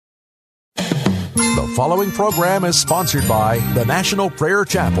The following program is sponsored by the National Prayer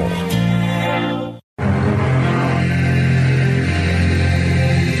Chapel.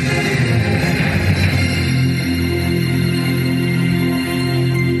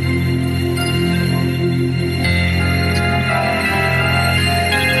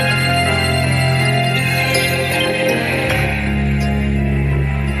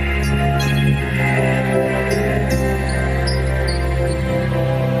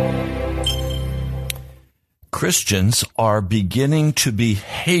 Christians are beginning to be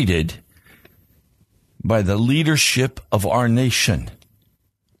hated by the leadership of our nation.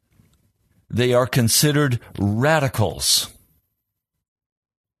 They are considered radicals.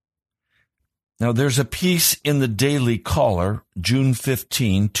 Now, there's a piece in the Daily Caller, June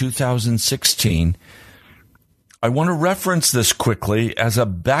 15, 2016. I want to reference this quickly as a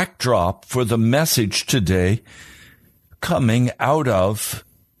backdrop for the message today coming out of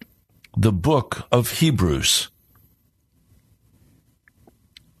the book of Hebrews.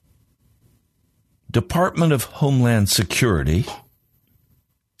 Department of Homeland Security,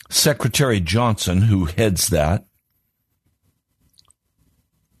 Secretary Johnson, who heads that,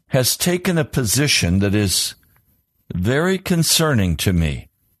 has taken a position that is very concerning to me.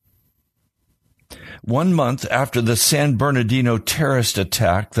 1 month after the San Bernardino terrorist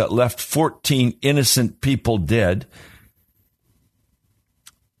attack that left 14 innocent people dead,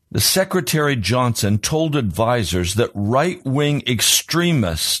 the Secretary Johnson told advisors that right-wing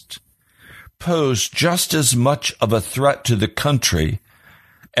extremists pose just as much of a threat to the country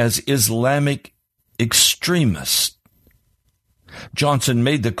as Islamic extremists. Johnson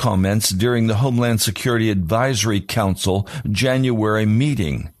made the comments during the Homeland Security Advisory Council January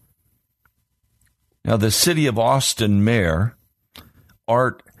meeting. Now, the City of Austin Mayor,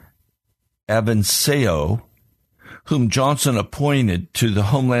 Art Abensayo, whom Johnson appointed to the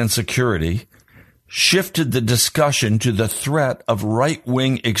Homeland Security, shifted the discussion to the threat of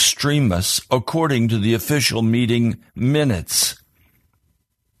right-wing extremists, according to the official meeting minutes.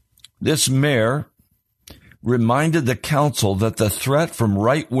 This mayor reminded the council that the threat from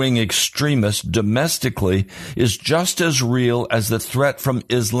right-wing extremists domestically is just as real as the threat from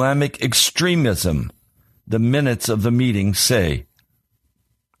Islamic extremism, the minutes of the meeting say.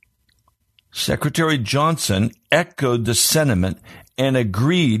 Secretary Johnson echoed the sentiment and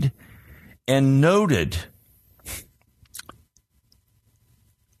agreed and noted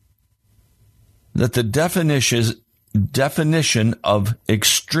that the definition of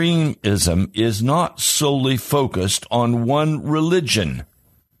extremism is not solely focused on one religion.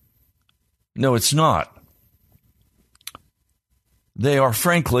 No, it's not. They are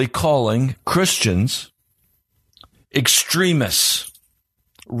frankly calling Christians extremists,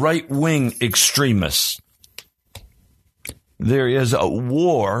 right-wing extremists. There is a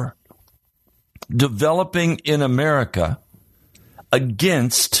war developing in America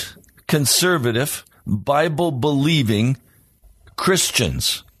against conservative, Bible-believing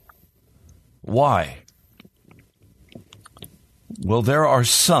Christians. Why? Well, there are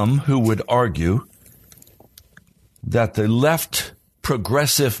some who would argue that the left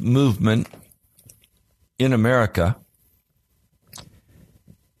progressive movement in America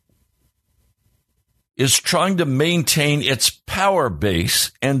is trying to maintain its power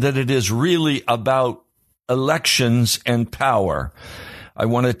base and that it is really about elections and power. I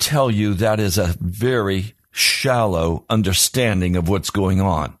want to tell you that is a very shallow understanding of what's going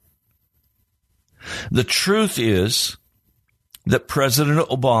on. The truth is that President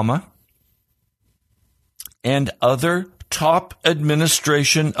Obama and other top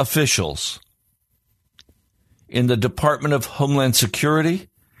administration officials in the Department of Homeland Security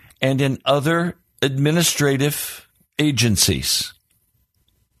and in other administrative agencies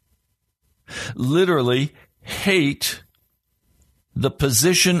literally hate the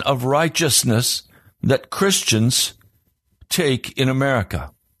position of righteousness that Christians take in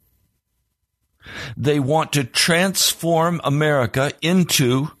America. They want to transform America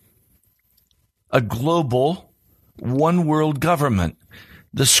into a global one world government.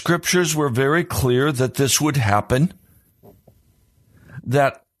 The scriptures were very clear that this would happen,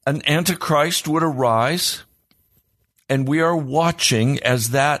 that an antichrist would arise, and we are watching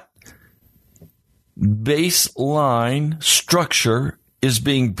as that baseline structure is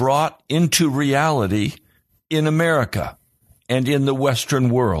being brought into reality in America and in the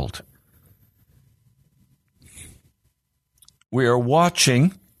Western world. We are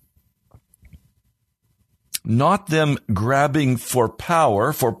watching not them grabbing for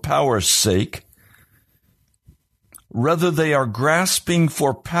power's sake. Rather, they are grasping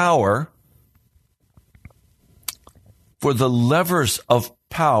for power for the levers of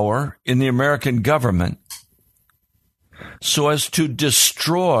power in the American government so as to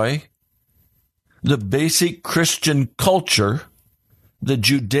destroy the basic Christian culture, the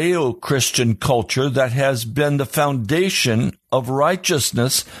Judeo-Christian culture that has been the foundation of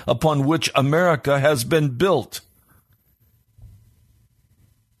righteousness upon which America has been built.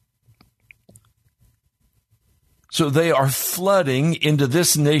 So they are flooding into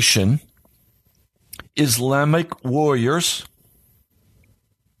this nation Islamic warriors.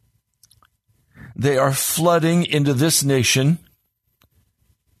 They are flooding into this nation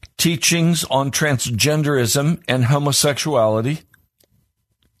teachings on transgenderism and homosexuality.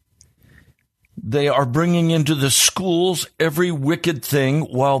 They are bringing into the schools every wicked thing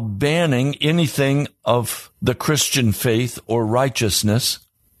while banning anything of the Christian faith or righteousness.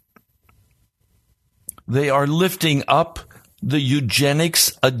 They are lifting up the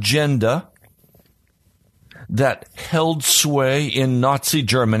eugenics agenda that held sway in Nazi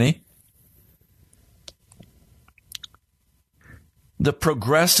Germany. The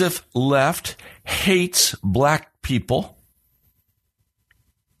progressive left hates black people,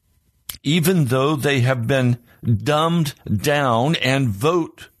 even though they have been dumbed down and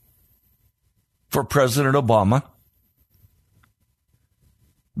vote for President Obama.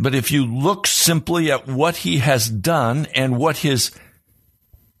 But if you look simply at what he has done and what his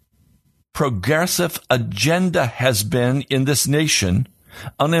progressive agenda has been in this nation,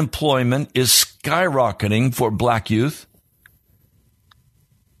 unemployment is skyrocketing for black youth.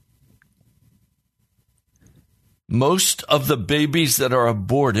 Most of the babies that are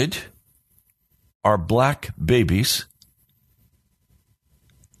aborted are black babies.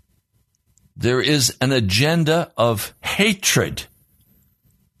 There is an agenda of hatred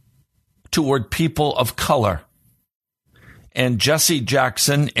toward people of color. And Jesse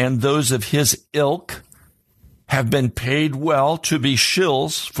Jackson and those of his ilk have been paid well to be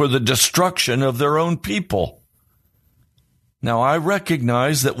shills for the destruction of their own people. Now, I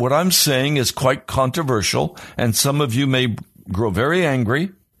recognize that what I'm saying is quite controversial, and some of you may grow very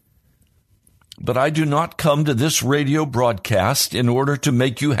angry, but I do not come to this radio broadcast in order to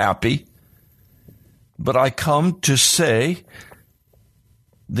make you happy, but I come to say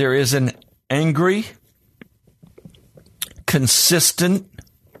there is an angry, consistent,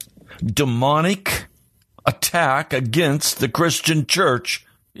 demonic attack against the Christian church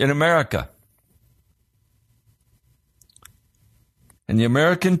in America. And the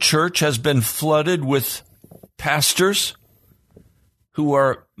American church has been flooded with pastors who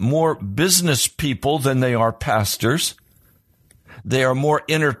are more business people than they are pastors. They are more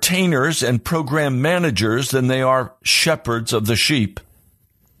entertainers and program managers than they are shepherds of the sheep.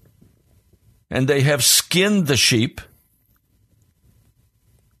 And they have skinned the sheep.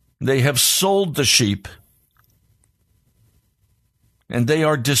 They have sold the sheep. And they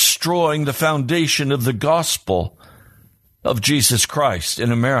are destroying the foundation of the gospel of Jesus Christ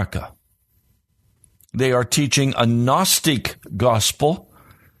in America. They are teaching a Gnostic gospel,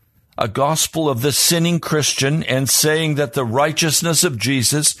 a gospel of the sinning Christian, and saying that the righteousness of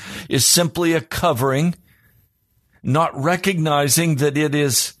Jesus is simply a covering, not recognizing that it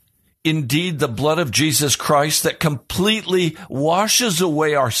is indeed the blood of Jesus Christ that completely washes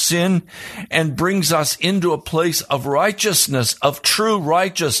away our sin and brings us into a place of righteousness, of true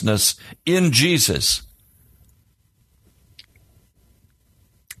righteousness in Jesus.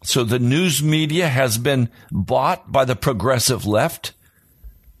 So the news media has been bought by the progressive left,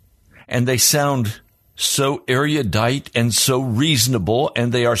 and they sound so erudite and so reasonable,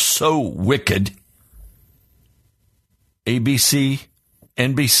 and they are so wicked. ABC,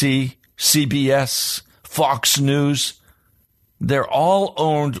 NBC, CBS, Fox News, they're all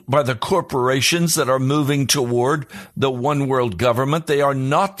owned by the corporations that are moving toward the one world government. They are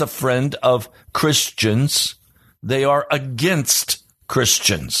not the friend of Christians. They are against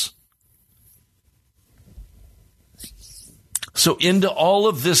Christians. So into all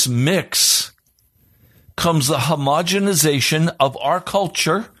of this mix comes the homogenization of our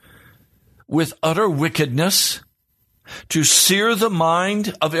culture with utter wickedness to sear the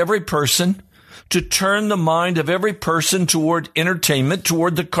mind of every person, to turn the mind of every person toward entertainment,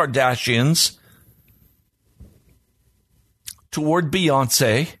 toward the Kardashians, toward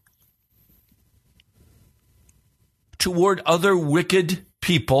Beyonce, toward other wicked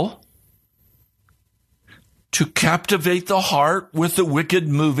people, to captivate the heart with the wicked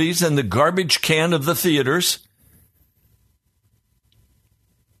movies and the garbage can of the theaters.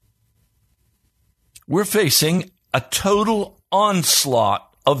 We're facing a total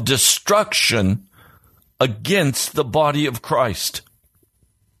onslaught of destruction against the body of Christ.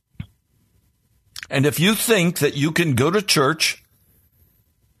 And if you think that you can go to church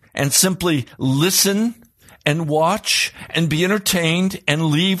and simply listen and watch and be entertained and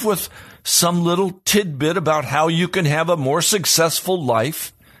leave with some little tidbit about how you can have a more successful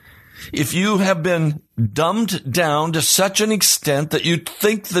life, if you have been dumbed down to such an extent that you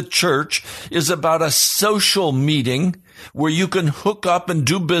think the church is about a social meeting where you can hook up and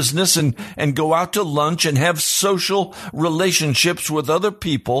do business and go out to lunch and have social relationships with other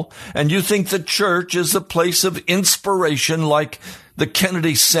people, and you think the church is a place of inspiration like the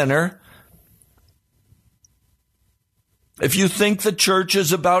Kennedy Center, if you think the church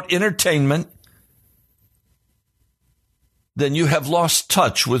is about entertainment, then you have lost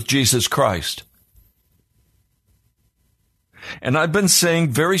touch with Jesus Christ. And I've been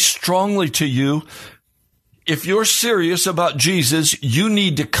saying very strongly to you, if you're serious about Jesus, you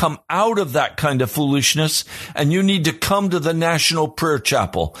need to come out of that kind of foolishness and you need to come to the National Prayer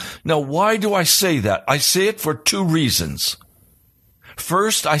Chapel. Now, why do I say that? I say it for two reasons.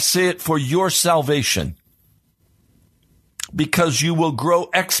 First, I say it for your salvation, because you will grow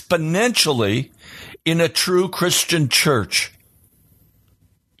exponentially in a true Christian church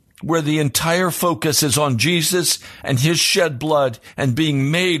where the entire focus is on Jesus and his shed blood and being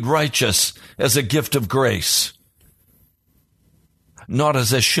made righteous as a gift of grace, not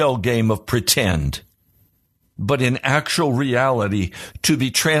as a shell game of pretend, but in actual reality, to be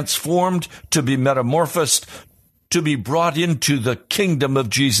transformed, to be metamorphosed, to be brought into the kingdom of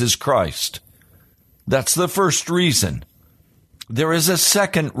Jesus Christ. That's the first reason. There is a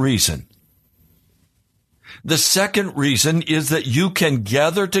second reason. The second reason is that you can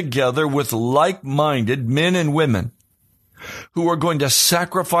gather together with like-minded men and women who are going to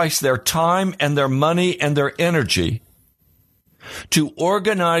sacrifice their time and their money and their energy to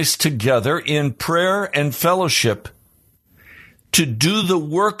organize together in prayer and fellowship to do the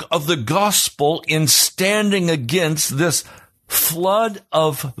work of the gospel in standing against this flood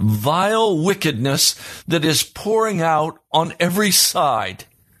of vile wickedness that is pouring out on every side.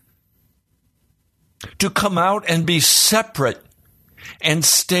 To come out and be separate and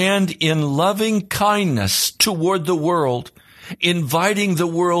stand in loving kindness toward the world, inviting the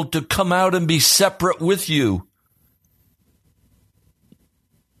world to come out and be separate with you.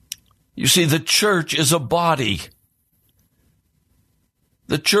 You see, the church is a body.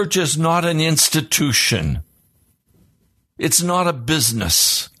 The church is not an institution. It's not a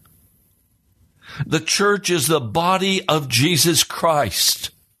business. The church is the body of Jesus Christ.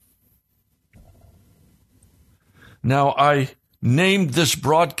 Now, I named this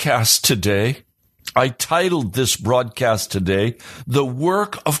broadcast today, I titled this broadcast today, The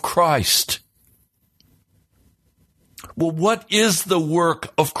Work of Christ. Well, what is the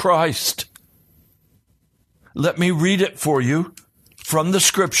work of Christ? Let me read it for you from the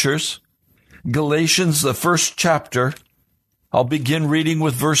scriptures. Galatians, the first chapter. I'll begin reading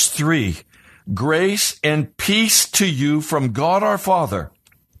with verse 3. Grace and peace to you from God our Father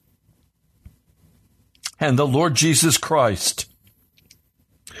and the Lord Jesus Christ,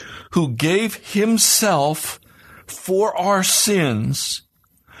 who gave himself for our sins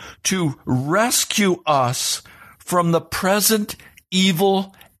to rescue us from the present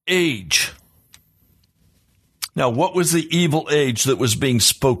evil age. Now, what was the evil age that was being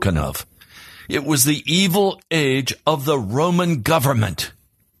spoken of? It was the evil age of the Roman government.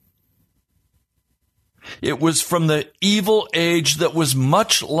 It was from the evil age that was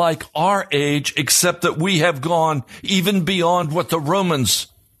much like our age, except that we have gone even beyond what the Romans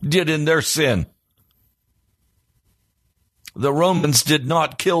did in their sin. The Romans did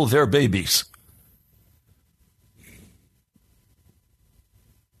not kill their babies.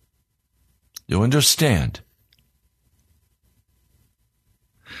 You understand?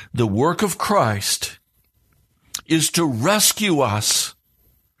 The work of Christ is to rescue us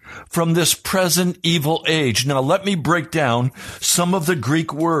from this present evil age. Now, let me break down some of the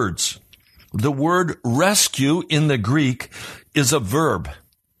Greek words. The word rescue in the Greek is a verb.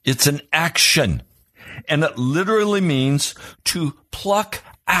 It's an action. And it literally means to pluck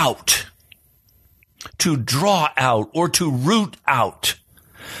out, to draw out, or to root out.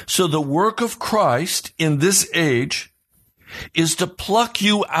 So the work of Christ in this age is to pluck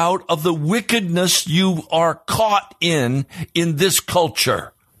you out of the wickedness you are caught in this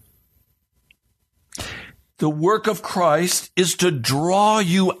culture. The work of Christ is to draw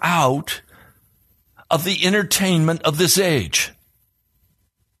you out of the entertainment of this age.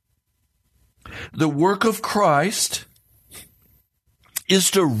 The work of Christ is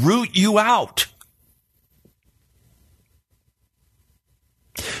to root you out,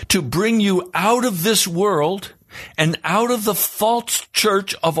 to bring you out of this world and out of the false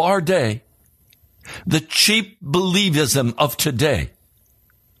church of our day, the cheap believism of today.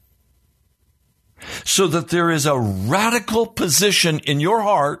 so that there is a radical position in your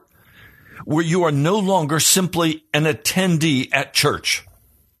heart where you are no longer simply an attendee at church,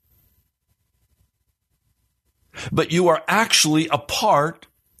 but you are actually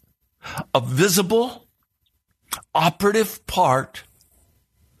a visible, operative part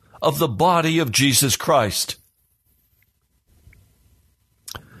of the body of Jesus Christ.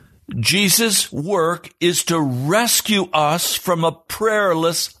 Jesus' work is to rescue us from a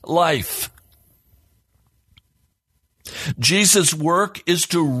prayerless life. Jesus' work is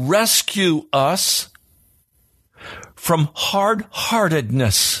to rescue us from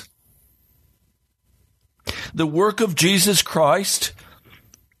hard-heartedness. The work of Jesus Christ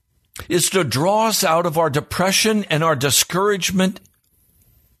is to draw us out of our depression and our discouragement.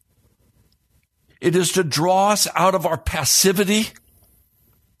 It is to draw us out of our passivity.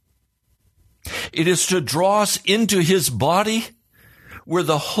 It is to draw us into his body, where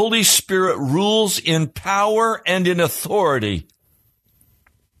the Holy Spirit rules in power and in authority.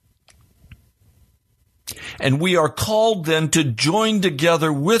 And we are called then to join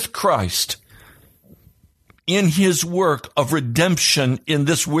together with Christ in his work of redemption in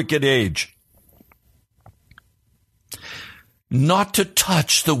this wicked age. Not to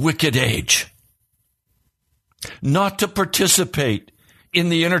touch the wicked age. Not to participate in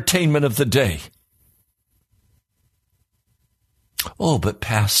the entertainment of the day. Oh, but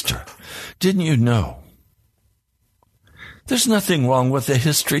Pastor, didn't you know? There's nothing wrong with the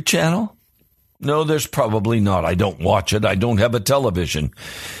History Channel. No, there's probably not. I don't watch it. I don't have a television.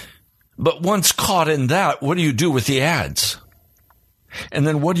 But once caught in that, what do you do with the ads? And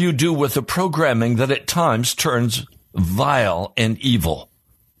then what do you do with the programming that at times turns vile and evil?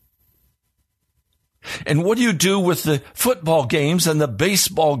 And what do you do with the football games and the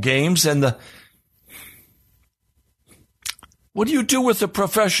baseball games and what do you do with the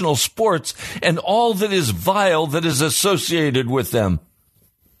professional sports and all that is vile that is associated with them?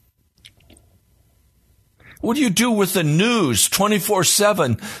 What do you do with the news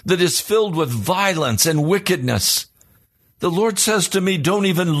 24/7 that is filled with violence and wickedness? The Lord says to me, don't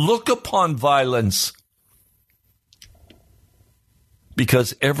even look upon violence.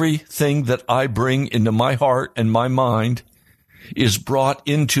 Because everything that I bring into my heart and my mind is brought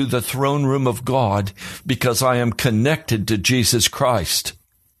into the throne room of God because I am connected to Jesus Christ.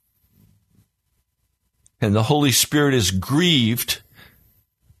 And the Holy Spirit is grieved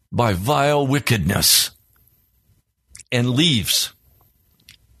by vile wickedness and leaves.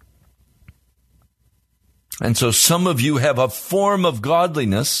 And so some of you have a form of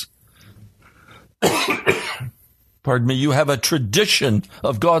godliness. Pardon me, you have a tradition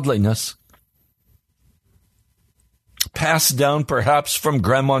of godliness passed down perhaps from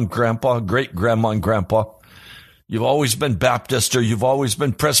grandma and grandpa, great-grandma and grandpa. You've always been Baptist, or you've always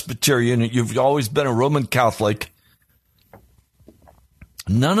been Presbyterian, or you've always been a Roman Catholic.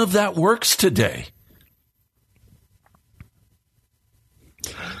 None of that works today.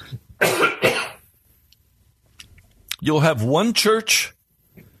 You'll have one church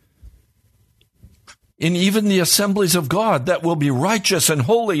in even the Assemblies of God that will be righteous and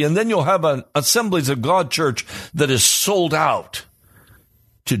holy, and then you'll have an Assemblies of God church that is sold out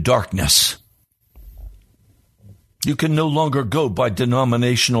to darkness. You can no longer go by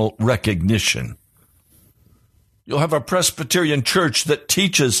denominational recognition. You'll have a Presbyterian church that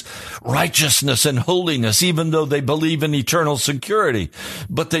teaches righteousness and holiness, even though they believe in eternal security,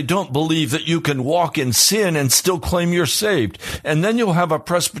 but they don't believe that you can walk in sin and still claim you're saved. And then you'll have a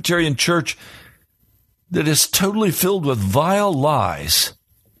Presbyterian church that is totally filled with vile lies.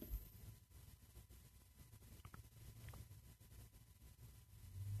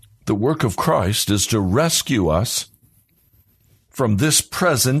 The work of Christ is to rescue us from this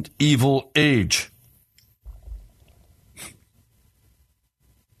present evil age.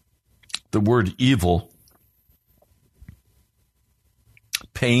 The word evil,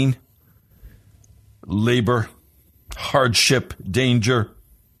 pain, labor, hardship, danger,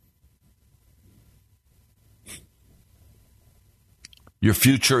 your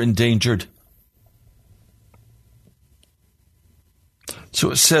future endangered.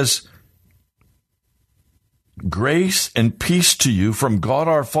 So it says, grace and peace to you from God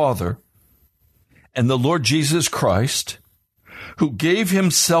our Father and the Lord Jesus Christ, who gave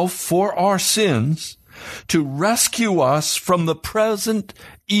himself for our sins to rescue us from the present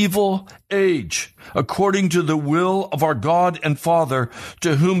evil age, according to the will of our God and Father,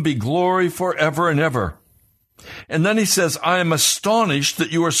 to whom be glory forever and ever. And then he says, I am astonished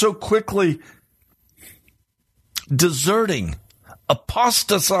that you are so quickly deserting,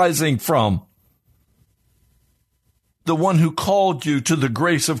 apostatizing from the one who called you to the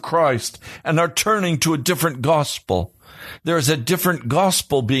grace of Christ, and are turning to a different gospel. There is a different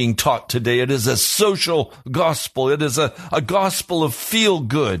gospel being taught today. It is a social gospel. It is a gospel of feel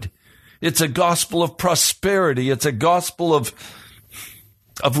good. It's a gospel of prosperity. It's a gospel of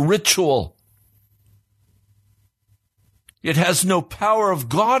ritual. It has no power of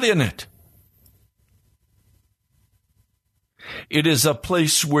God in it. It is a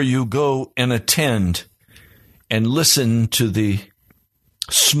place where you go and attend and listen to the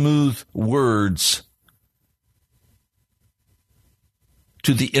smooth words,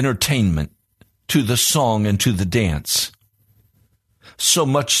 to the entertainment, to the song, and to the dance. So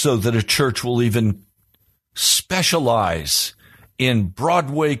much so that a church will even specialize in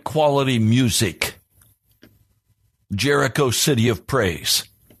Broadway quality music. Jericho City of Praise,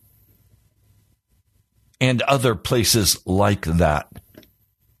 and other places like that.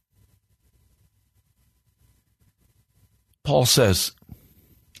 Paul says,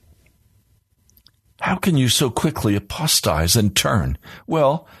 how can you so quickly apostatize and turn?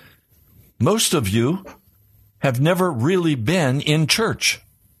 Well, most of you have never really been in church.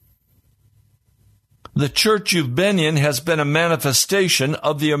 The church you've been in has been a manifestation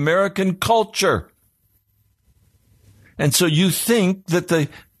of the American culture. And so you think that the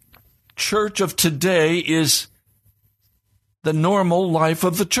church of today is the normal life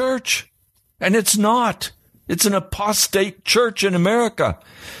of the church. And it's not. It's an apostate church in America.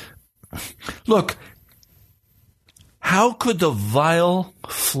 Look, how could the vile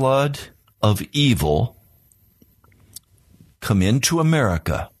flood of evil come into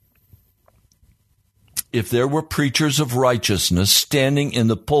America if there were preachers of righteousness standing in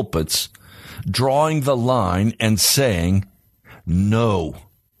the pulpits drawing the line and saying, no?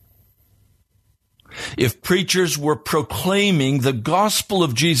 If preachers were proclaiming the gospel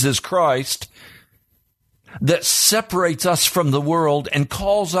of Jesus Christ that separates us from the world and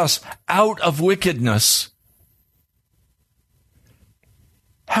calls us out of wickedness,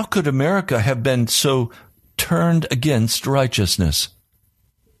 how could America have been so turned against righteousness?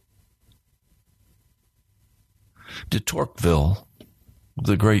 De Tocqueville,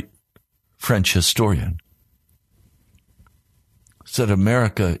 the great French historian, said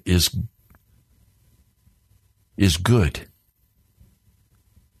America is good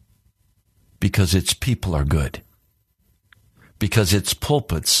because its people are good, because its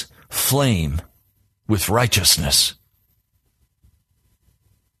pulpits flame with righteousness.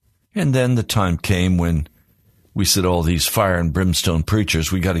 And then the time came when we said, all these fire and brimstone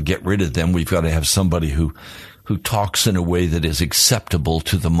preachers, we got to get rid of them. We've got to have somebody who talks in a way that is acceptable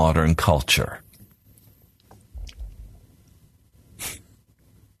to the modern culture.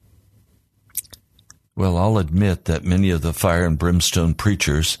 Well, I'll admit that many of the fire and brimstone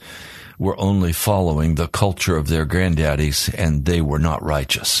preachers were only following the culture of their granddaddies, and they were not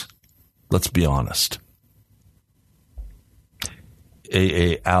righteous. Let's be honest.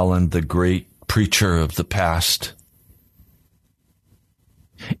 A. Allen, the great preacher of the past,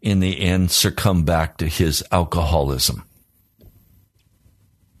 in the end succumbed back to his alcoholism.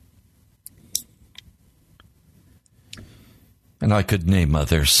 And I could name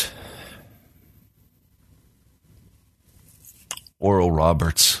others. Oral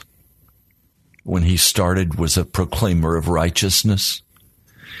Roberts, when he started, was a proclaimer of righteousness.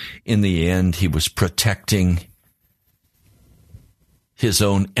 In the end, he was protecting his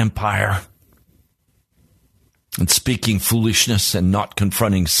own empire and speaking foolishness and not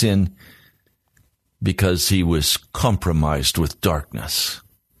confronting sin because he was compromised with darkness.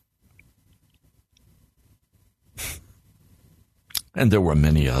 And there were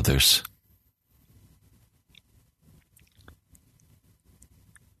many others.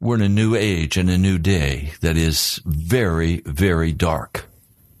 We're in a new age and a new day that is very, very dark.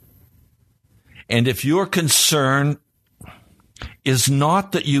 And if your concern is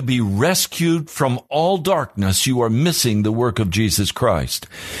not that you be rescued from all darkness, you are missing the work of Jesus Christ.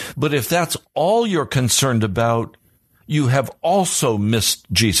 But if that's all you're concerned about, you have also missed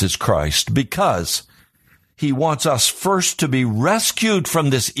Jesus Christ, because he wants us first to be rescued from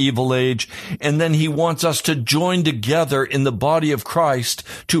this evil age, and then he wants us to join together in the body of Christ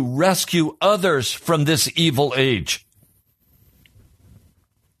to rescue others from this evil age.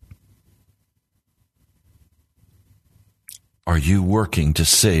 Are you working to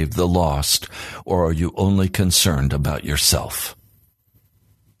save the lost, or are you only concerned about yourself?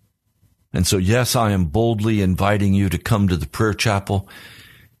 And so, yes, I am boldly inviting you to come to the prayer chapel,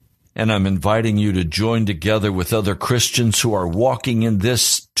 and I'm inviting you to join together with other Christians who are walking in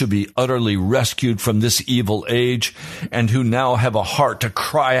this to be utterly rescued from this evil age, and who now have a heart to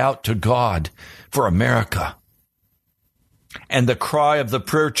cry out to God for America. And the cry of the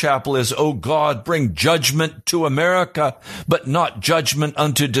prayer chapel is, "Oh God, bring judgment to America, but not judgment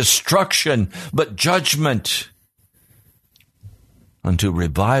unto destruction, but judgment unto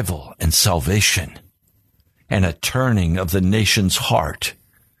revival and salvation and a turning of the nation's heart."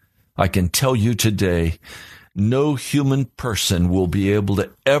 I can tell you today, no human person will be able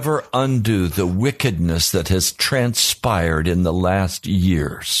to ever undo the wickedness that has transpired in the last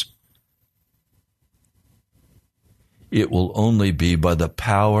years. It will only be by the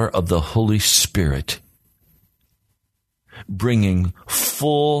power of the Holy Spirit bringing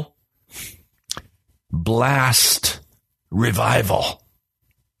full blast revival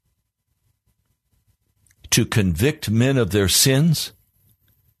to convict men of their sins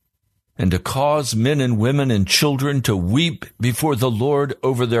and to cause men and women and children to weep before the Lord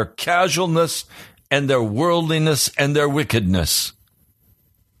over their casualness and their worldliness and their wickedness.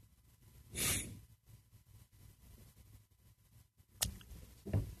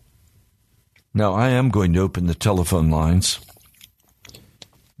 Now, I am going to open the telephone lines,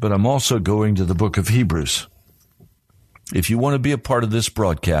 but I'm also going to the book of Hebrews. If you want to be a part of this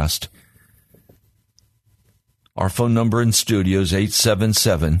broadcast, our phone number in studio is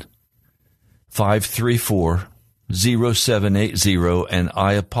 877-534-0780, and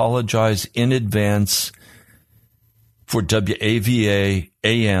I apologize in advance for WAVA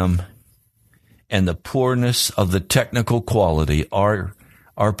AM and the poorness of the technical quality.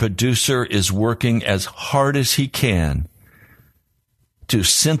 Our producer is working as hard as he can to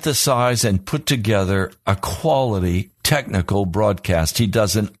synthesize and put together a quality technical broadcast. He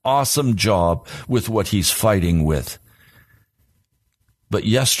does an awesome job with what he's fighting with. But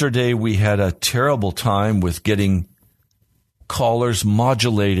yesterday we had a terrible time with getting callers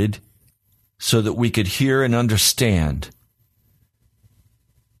modulated so that we could hear and understand.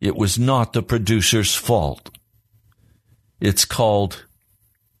 It was not the producer's fault. It's called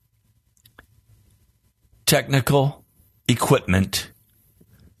technical equipment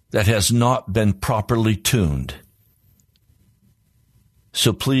that has not been properly tuned.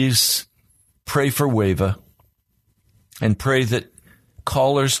 So please pray for WAVA and pray that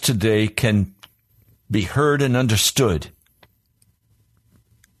callers today can be heard and understood.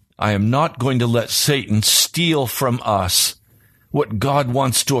 I am not going to let Satan steal from us what God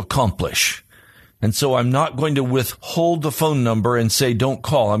wants to accomplish. And so I'm not going to withhold the phone number and say, don't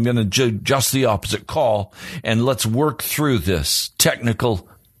call. I'm going to do just the opposite. Call, and let's work through this technical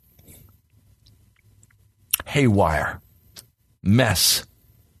haywire mess.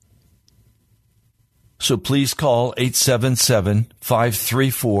 So please call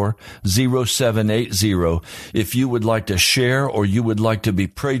 877-534-0780 if you would like to share or you would like to be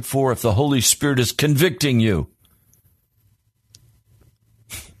prayed for, if the Holy Spirit is convicting you.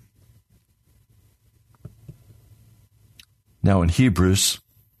 Now in Hebrews,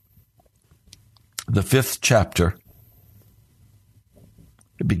 the 5th chapter,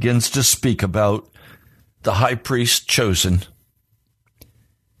 it begins to speak about the high priest chosen,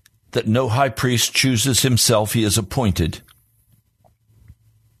 that no high priest chooses himself, he is appointed.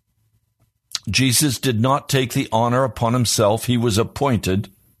 Jesus did not take the honor upon himself, he was appointed.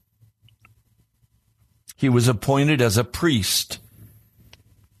 He was appointed as a priest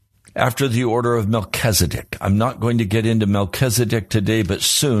after the order of Melchizedek. I'm not going to get into Melchizedek today, but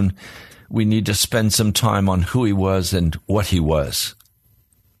soon we need to spend some time on who he was and what he was.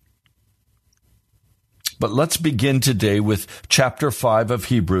 But let's begin today with chapter 5 of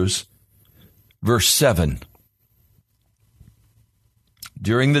Hebrews, verse 7.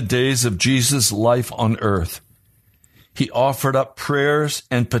 During the days of Jesus' life on earth, he offered up prayers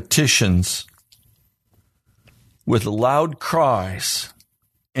and petitions with loud cries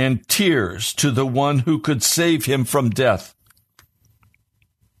and tears to the one who could save him from death.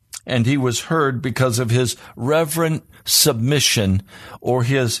 And he was heard because of his reverent submission, or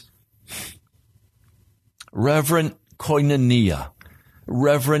his reverent koinonia,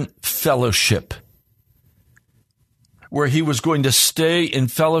 reverent fellowship, where he was going to stay in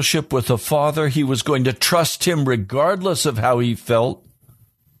fellowship with the Father. He was going to trust him regardless of how he felt.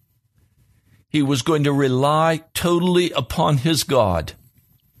 He was going to rely totally upon his God.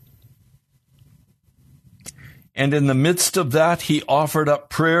 And in the midst of that, he offered up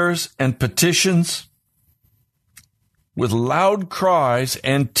prayers and petitions with loud cries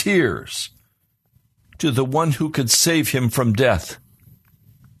and tears to the one who could save him from death.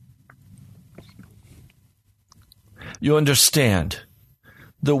 You understand,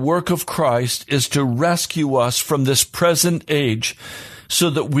 the work of Christ is to rescue us from this present age so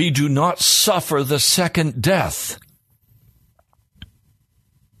that we do not suffer the second death.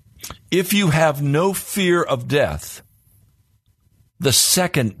 If you have no fear of death, the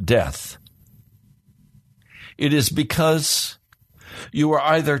second death, it is because you are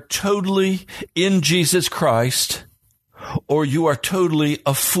either totally in Jesus Christ or you are totally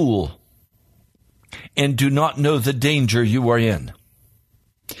a fool and do not know the danger you are in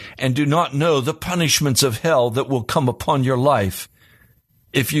and do not know the punishments of hell that will come upon your life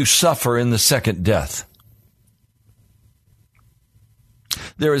if you suffer in the second death.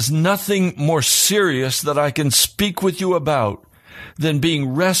 There is nothing more serious that I can speak with you about than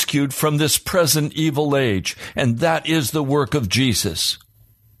being rescued from this present evil age, and that is the work of Jesus.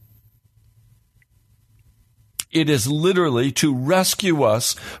 It is literally to rescue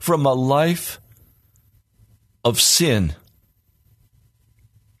us from a life of sin,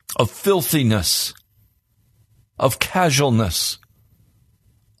 of filthiness, of casualness,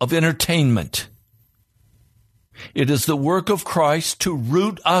 of entertainment. It is the work of Christ to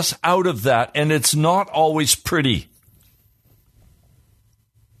root us out of that, and it's not always pretty.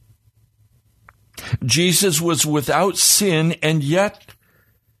 Jesus was without sin, and yet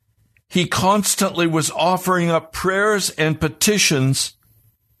he constantly was offering up prayers and petitions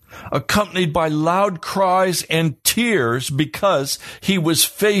accompanied by loud cries and tears because he was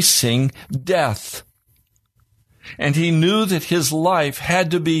facing death. And he knew that his life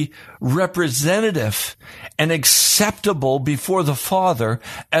had to be representative and acceptable before the Father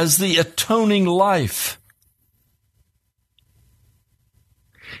as the atoning life.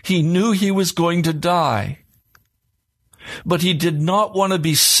 He knew he was going to die, but he did not want to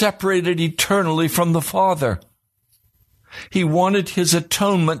be separated eternally from the Father. He wanted his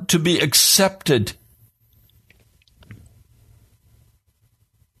atonement to be accepted.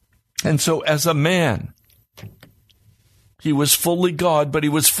 And so as a man, he was fully God, but he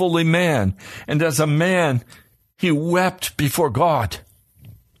was fully man. And as a man, he wept before God.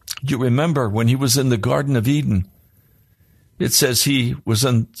 You remember when he was in the Garden of Eden, it says he was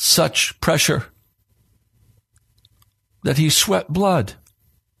in such pressure that he sweat blood.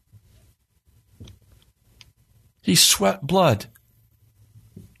 He sweat blood.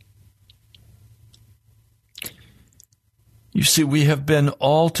 You see, we have been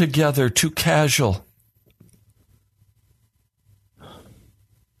altogether too casual.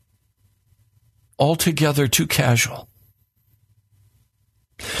 Altogether too casual.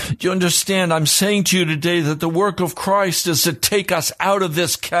 You understand, I'm saying to you today that the work of Christ is to take us out of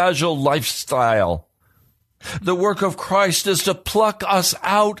this casual lifestyle. The work of Christ is to pluck us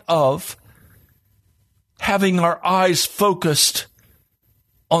out of having our eyes focused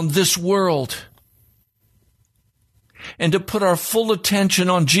on this world and to put our full attention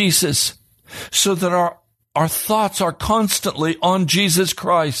on Jesus so that our thoughts are constantly on Jesus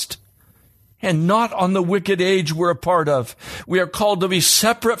Christ and not on the wicked age we're a part of. We are called to be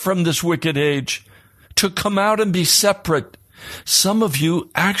separate from this wicked age, to come out and be separate. Some of you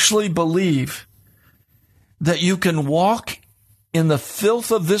actually believe that you can walk in the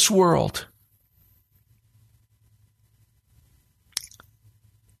filth of this world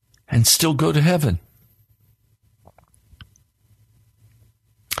and still go to heaven.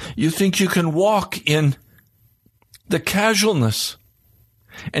 You think you can walk in the casualness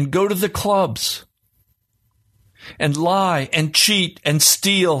and go to the clubs and lie and cheat and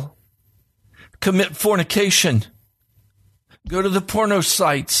steal, commit fornication, go to the porno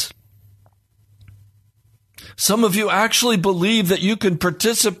sites. Some of you actually believe that you can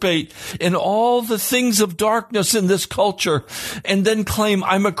participate in all the things of darkness in this culture and then claim,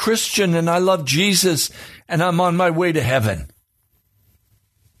 I'm a Christian and I love Jesus and I'm on my way to heaven.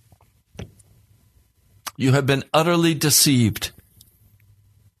 You have been utterly deceived.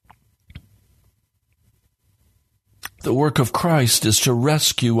 The work of Christ is to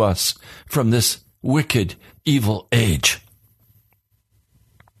rescue us from this wicked, evil age.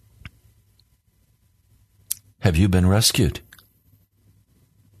 Have you been rescued?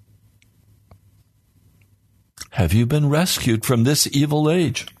 Have you been rescued from this evil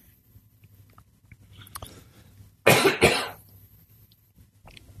age?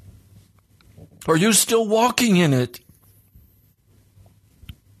 Are you still walking in it?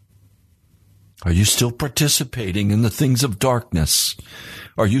 Are you still participating in the things of darkness?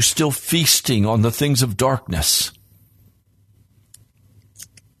 Are you still feasting on the things of darkness?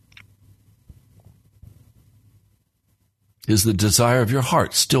 Is the desire of your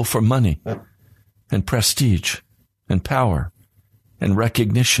heart still for money and prestige and power and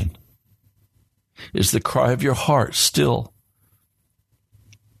recognition? Is the cry of your heart still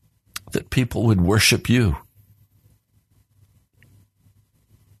that people would worship you?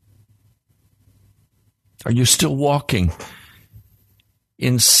 Are you still walking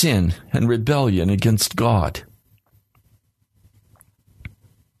in sin and rebellion against God?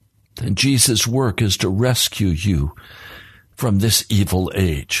 And Jesus' work is to rescue you from this evil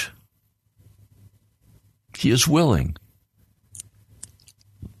age. He is willing.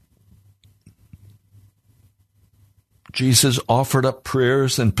 Jesus offered up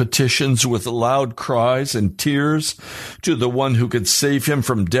prayers and petitions with loud cries and tears to the one who could save him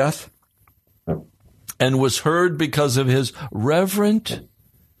from death, and was heard because of his reverent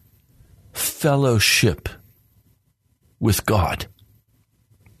fellowship with God.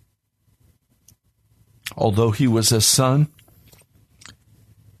 Although he was a son,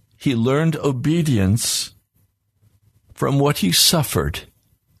 he learned obedience from what he suffered.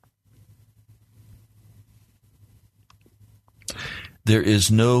 There is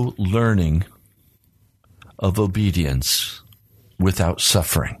no learning of obedience without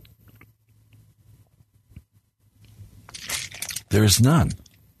suffering. There is none.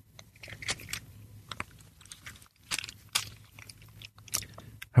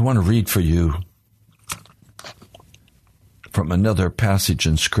 I want to read for you from another passage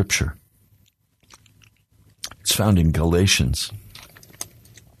in Scripture. It's found in Galatians.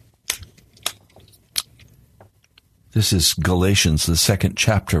 This is Galatians, the 2nd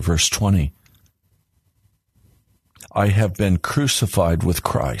chapter, verse 20. I have been crucified with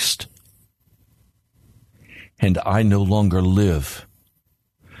Christ, and I no longer live,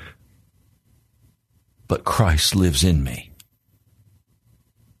 but Christ lives in me.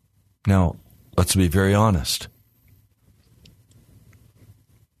 Now, let's be very honest.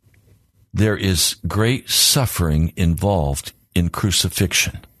 There is great suffering involved in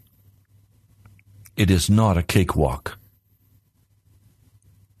crucifixion. It is not a cakewalk.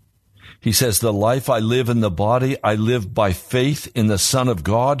 He says, the life I live in the body, I live by faith in the Son of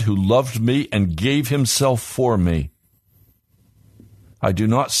God who loved me and gave himself for me. I do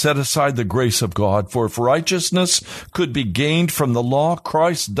not set aside the grace of God, for if righteousness could be gained from the law,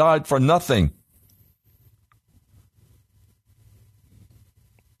 Christ died for nothing.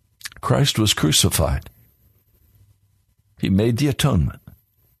 Christ was crucified. He made the atonement.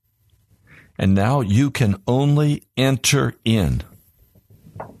 And now you can only enter in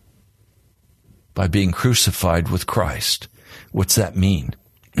by being crucified with Christ. What's that mean?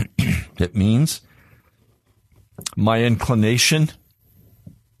 It means my inclination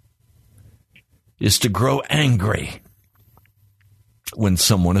is to grow angry when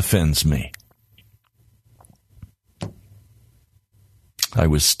someone offends me. I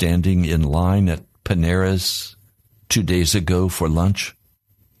was standing in line at Panera's 2 days ago for lunch,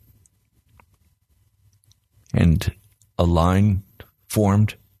 and a line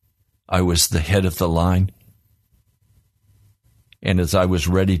formed. I was the head of the line. And as I was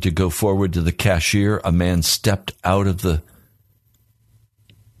ready to go forward to the cashier, a man stepped out of the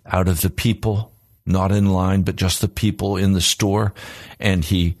people, not in line, but just the people in the store, and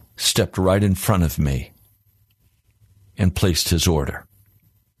he stepped right in front of me and placed his order.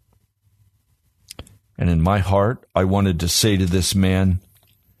 And in my heart, I wanted to say to this man,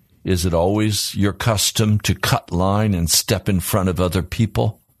 is it always your custom to cut line and step in front of other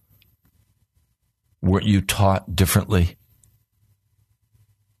people? Weren't you taught differently?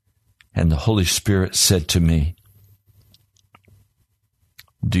 And the Holy Spirit said to me,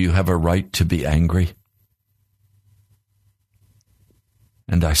 do you have a right to be angry?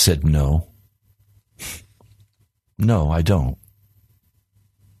 And I said, no. No, I don't.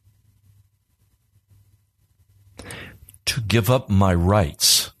 To give up my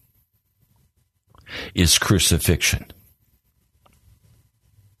rights is crucifixion.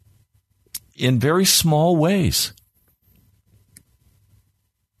 In very small ways.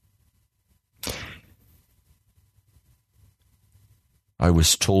 I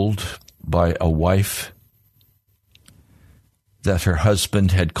was told by a wife that her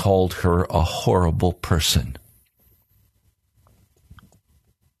husband had called her a horrible person.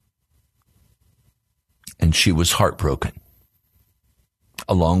 And she was heartbroken,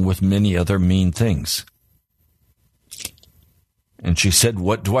 along with many other mean things. And she said,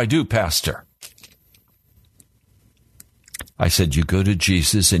 what do I do, Pastor? I said, you go to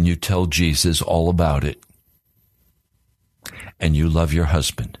Jesus and you tell Jesus all about it. And you love your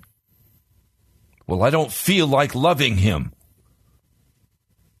husband. Well, I don't feel like loving him.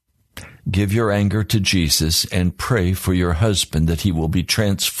 Give your anger to Jesus and pray for your husband that he will be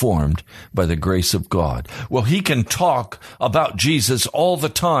transformed by the grace of God. Well, he can talk about Jesus all the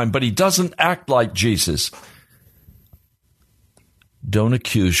time, but he doesn't act like Jesus. Don't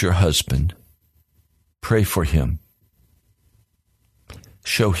accuse your husband. Pray for him.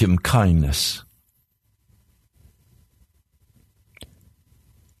 Show him kindness.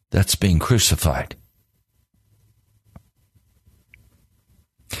 That's being crucified.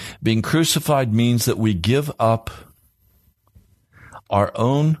 Being crucified means that we give up our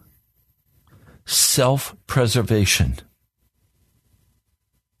own self-preservation.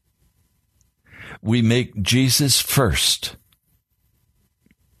 We make Jesus first.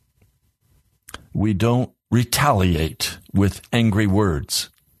 We don't retaliate with angry words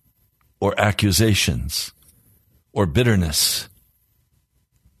or accusations or bitterness.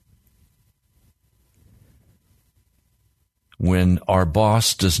 When our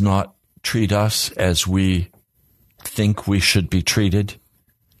boss does not treat us as we think we should be treated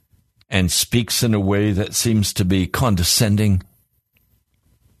and speaks in a way that seems to be condescending,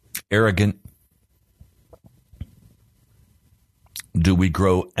 arrogant, do we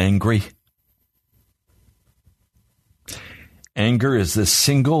grow angry? Anger is the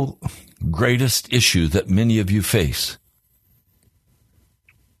single greatest issue that many of you face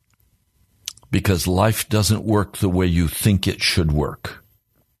because life doesn't work the way you think it should work.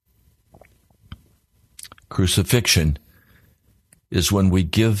 Crucifixion is when we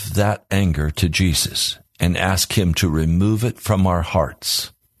give that anger to Jesus and ask Him to remove it from our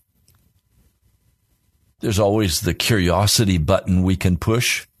hearts. There's always the curiosity button we can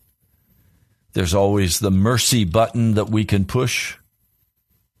push. There's always the mercy button that we can push.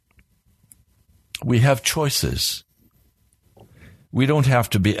 We have choices. We don't have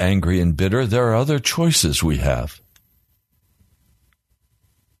to be angry and bitter. There are other choices we have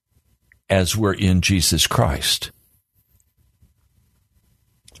as we're in Jesus Christ.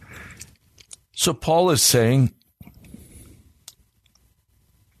 So Paul is saying,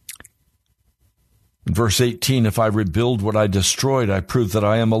 in verse 18, if I rebuild what I destroyed, I prove that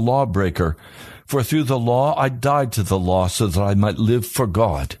I am a lawbreaker. For through the law I died to the law so that I might live for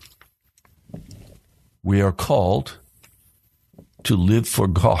God. We are called to live for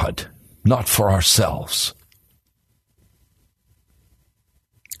God, not for ourselves.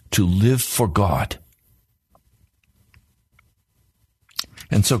 To live for God.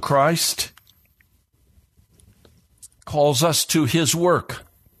 And so Christ calls us to His work.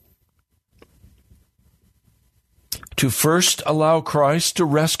 To first allow Christ to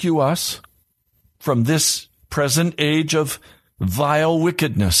rescue us from this present age of vile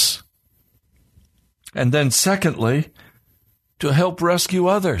wickedness. And then secondly, to help rescue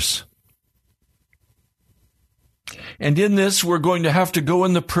others. And in this, we're going to have to go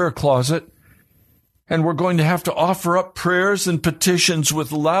in the prayer closet, and we're going to have to offer up prayers and petitions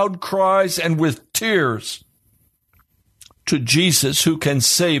with loud cries and with tears to Jesus, who can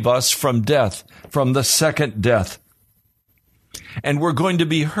save us from death, from the second death. And we're going to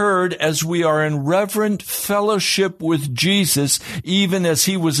be heard as we are in reverent fellowship with Jesus, even as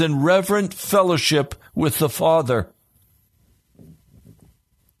He was in reverent fellowship with the Father.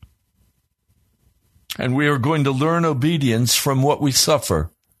 And we are going to learn obedience from what we suffer.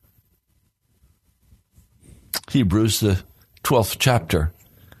 Hebrews, the 12th chapter,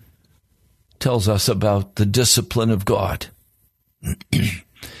 tells us about the discipline of God.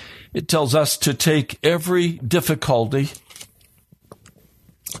 It tells us to take every difficulty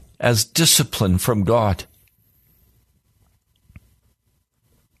as discipline from God.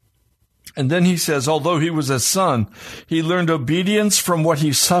 And then he says, although he was a son, he learned obedience from what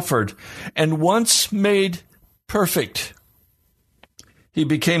he suffered. And once made perfect, he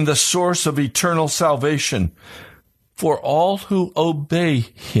became the source of eternal salvation for all who obey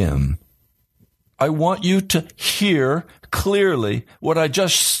him. I want you to hear clearly what I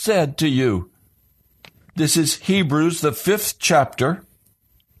just said to you. This is Hebrews, the 5th chapter,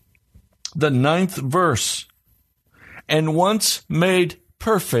 the 9th verse. And once made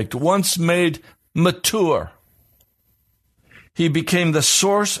perfect, once made mature, he became the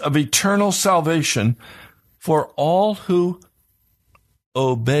source of eternal salvation for all who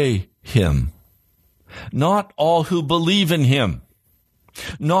obey him. Not all who believe in him.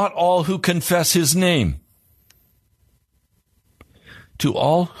 Not all who confess his name. To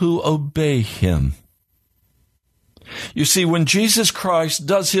all who obey him. You see, when Jesus Christ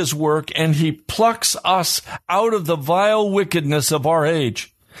does his work and he plucks us out of the vile wickedness of our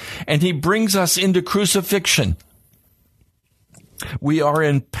age, and he brings us into crucifixion, we are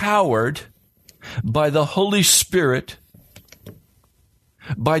empowered by the Holy Spirit,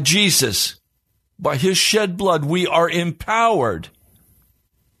 by Jesus, by his shed blood. We are empowered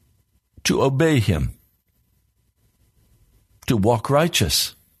to obey him, to walk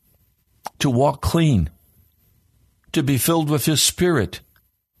righteous, to walk clean, to be filled with his Spirit.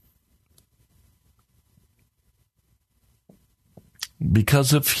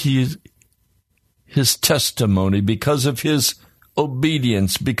 Because of his testimony, because of his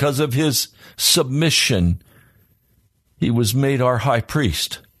obedience, because of his submission, he was made our high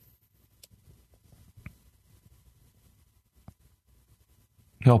priest.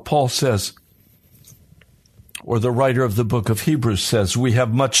 Now, Paul says, or the writer of the book of Hebrews says, we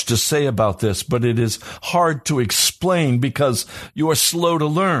have much to say about this, but it is hard to explain because you are slow to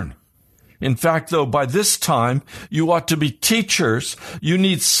learn. In fact, though, by this time, you ought to be teachers. You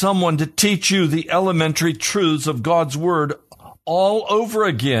need someone to teach you the elementary truths of God's Word all over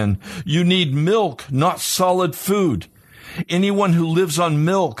again. You need milk, not solid food. Anyone who lives on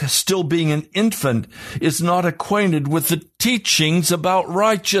milk, still being an infant, is not acquainted with the teachings about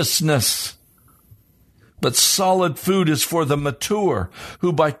righteousness. But solid food is for the mature,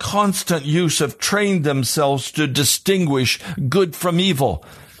 who by constant use have trained themselves to distinguish good from evil.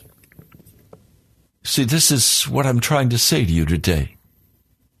 See, this is what I'm trying to say to you today.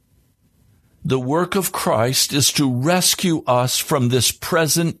 The work of Christ is to rescue us from this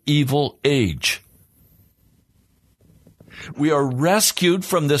present evil age. We are rescued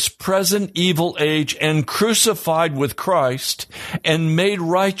from this present evil age and crucified with Christ and made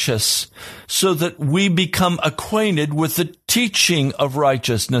righteous so that we become acquainted with the teaching of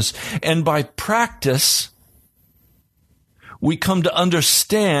righteousness. And by practice, we come to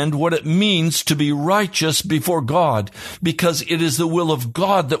understand what it means to be righteous before God, because it is the will of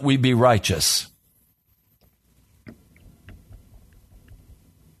God that we be righteous.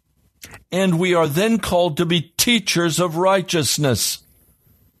 And we are then called to be teachers of righteousness.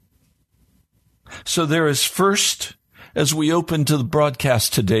 So there is first, as we open to the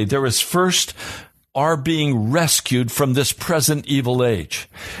broadcast today, there is first our being rescued from this present evil age.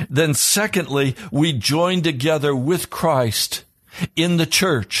 Then secondly, we join together with Christ in the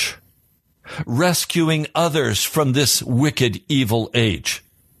church, rescuing others from this wicked evil age.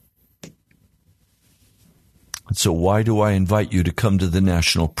 So why do I invite you to come to the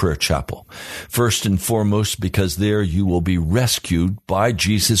National Prayer Chapel? First and foremost, because there you will be rescued by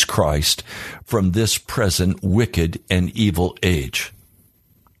Jesus Christ from this present wicked and evil age.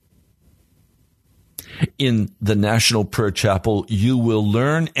 In the National Prayer Chapel, you will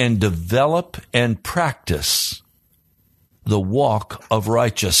learn and develop and practice the walk of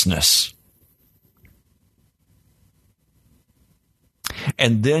righteousness.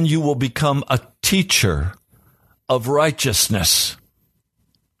 And then you will become a teacher of righteousness.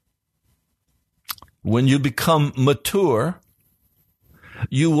 When you become mature,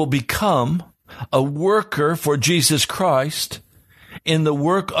 you will become a worker for Jesus Christ in the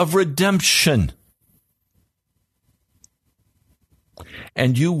work of redemption.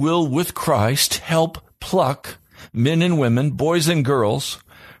 And you will, with Christ, help pluck men and women, boys and girls,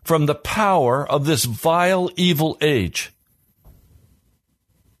 from the power of this vile, evil age.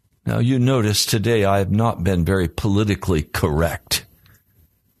 Now, you notice today I have not been very politically correct.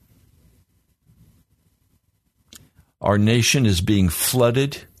 Our nation is being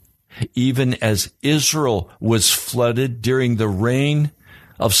flooded, even as Israel was flooded during the reign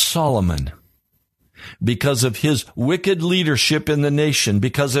of Solomon. Because of his wicked leadership in the nation,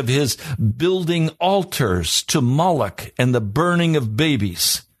 because of his building altars to Moloch and the burning of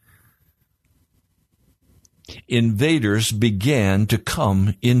babies, invaders began to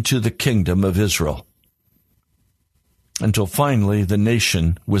come into the kingdom of Israel, until finally the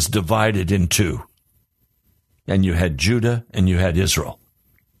nation was divided in two. And you had Judah and you had Israel.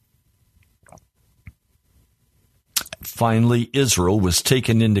 Finally, Israel was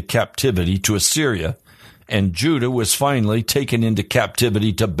taken into captivity to Assyria, and Judah was finally taken into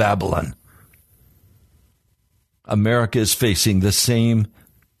captivity to Babylon. America is facing the same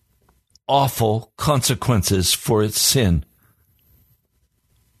awful consequences for its sin.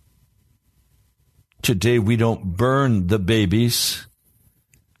 Today, we don't burn the babies.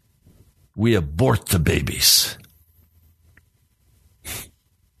 We abort the babies.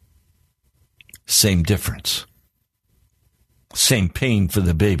 Same difference. Same pain for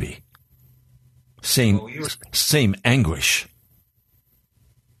the baby. Same anguish.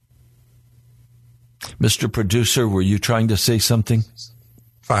 Mr. Producer, were you trying to say something?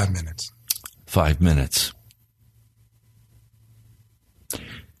 5 minutes. 5 minutes.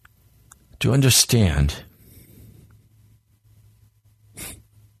 To understand,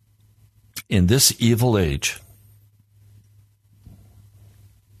 in this evil age,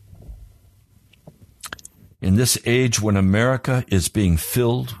 in this age when America is being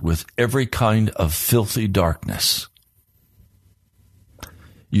filled with every kind of filthy darkness,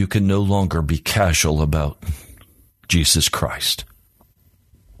 you can no longer be casual about Jesus Christ.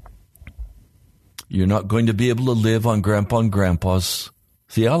 You're not going to be able to live on Grandpa and Grandpa's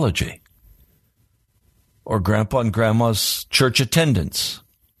theology or Grandpa and Grandma's church attendance.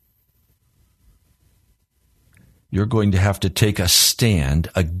 You're going to have to take a stand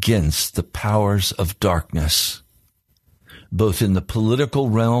against the powers of darkness both in the political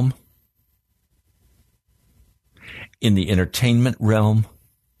realm, in the entertainment realm,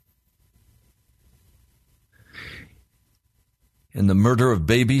 in the murder of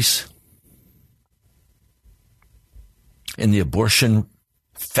babies, in the abortion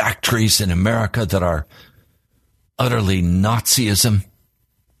factories in America that are utterly Nazism.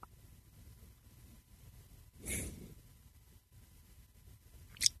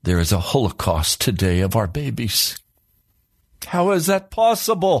 There is a Holocaust today of our babies. How is that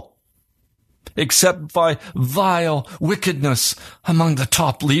possible? Except by vile wickedness among the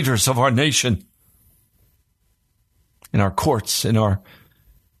top leaders of our nation. In our courts, in our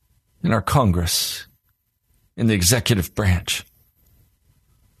Congress, in the executive branch.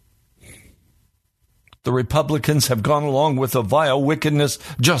 The Republicans have gone along with the vile wickedness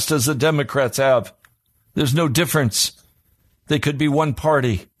just as the Democrats have. There's no difference. They could be one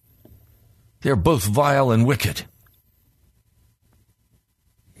party. They're both vile and wicked.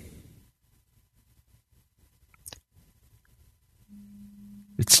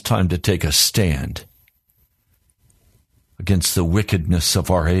 It's time to take a stand against the wickedness of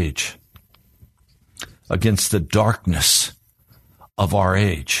our age, against the darkness of our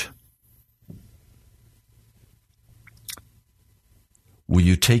age. Will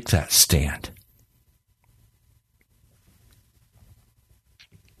you take that stand?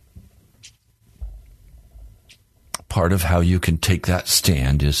 Part of how you can take that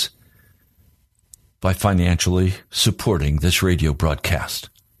stand is by financially supporting this radio broadcast.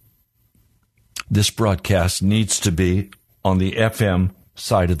 This broadcast needs to be on the FM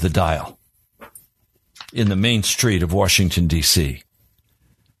side of the dial in the main street of Washington, D.C.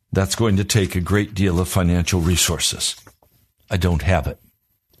 That's going to take a great deal of financial resources. I don't have it.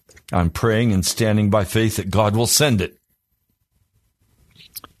 I'm praying and standing by faith that God will send it.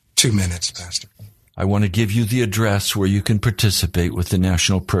 2 minutes, Pastor. I want to give you the address where you can participate with the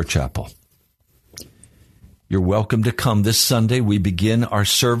National Prayer Chapel. You're welcome to come this Sunday. We begin our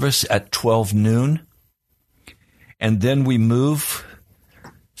service at 12 noon. And then we move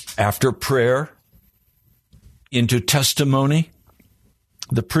after prayer into testimony,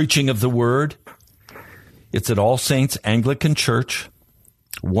 the preaching of the word. It's at All Saints Anglican Church,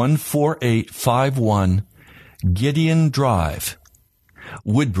 14851 Gideon Drive,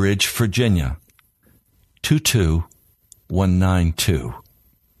 Woodbridge, Virginia, 22192.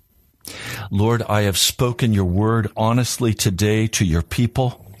 Lord, I have spoken your word honestly today to your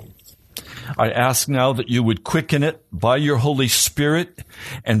people. I ask now that you would quicken it by your Holy Spirit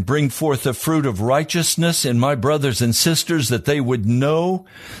and bring forth the fruit of righteousness in my brothers and sisters, that they would know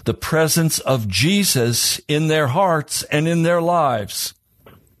the presence of Jesus in their hearts and in their lives.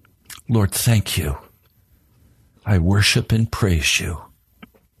 Lord, thank you. I worship and praise you.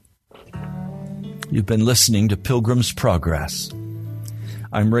 You've been listening to Pilgrim's Progress.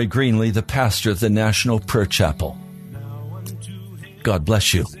 I'm Ray Greenlee, the pastor of the National Prayer Chapel. God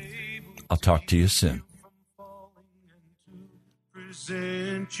bless you. I'll talk to you soon.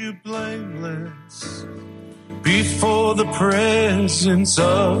 Present you blameless before the presence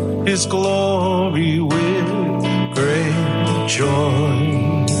of his glory with great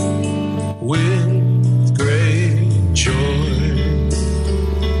joy, with great joy.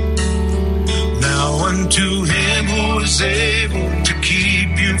 Now unto him who is able to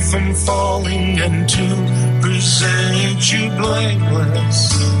keep you from falling and to present you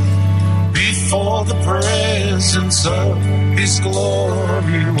blameless before the presence of his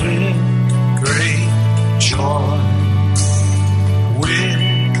glory with great joy,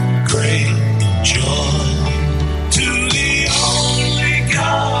 with great joy. To the only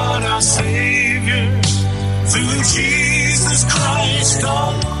God, our Savior, through Jesus Christ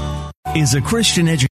our Lord. Is a Christian education